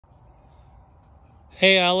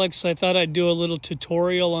Hey Alex, I thought I'd do a little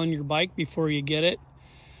tutorial on your bike before you get it.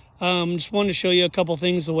 Just wanted to show you a couple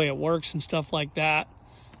things, the way it works and stuff like that.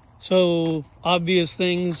 So obvious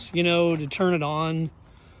things, you know, to turn it on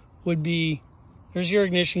would be, there's your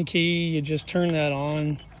ignition key, you just turn that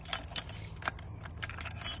on.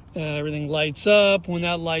 Everything lights up. When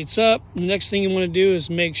that lights up, the next thing you want to do is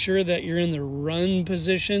make sure that you're in the run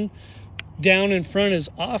position. Down in front is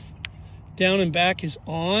off, down and back is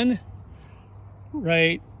on.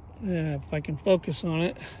 Right, if I can focus on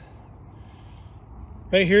it.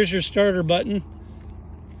 Right here's your starter button.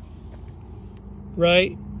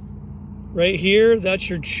 Right here, that's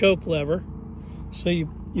your choke lever. So you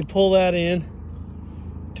pull that in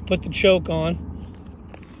to put the choke on.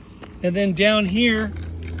 And then down here,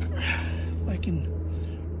 if I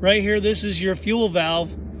can, right here, this is your fuel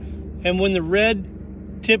valve. And when the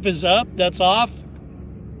red tip is up, that's off.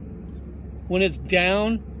 When it's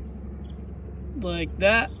down, like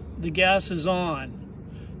that, the gas is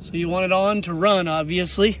on. So you want it on to run,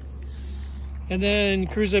 obviously. And then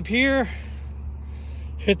cruise up here,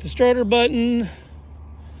 hit the starter button.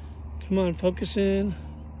 Come on, focus in.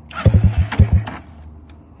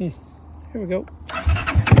 Here we go.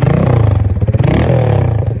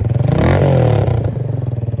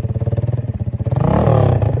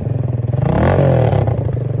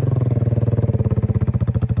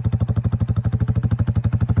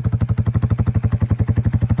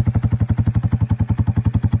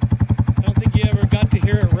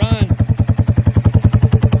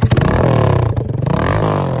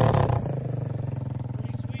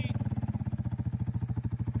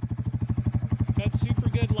 Got super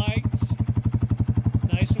good lights,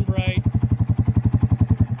 nice and bright.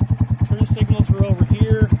 Turn signals are over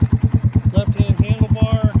here, left-hand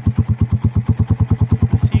handlebar.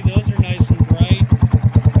 You see those are nice and bright.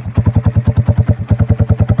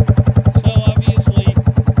 So obviously,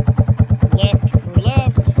 left for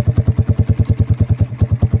left,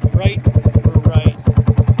 right for right.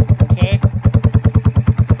 Okay.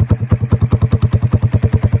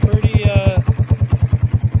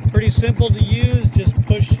 Pretty simple to use. Just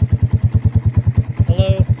push,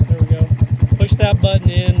 hello, there we go. Push that button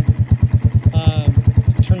in,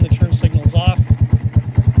 turn the turn signals off.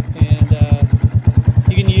 And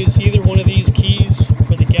you can use either one of these keys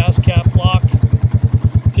for the gas cap lock.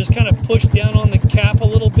 Just kind of push down on the cap a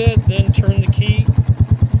little bit, then turn the key.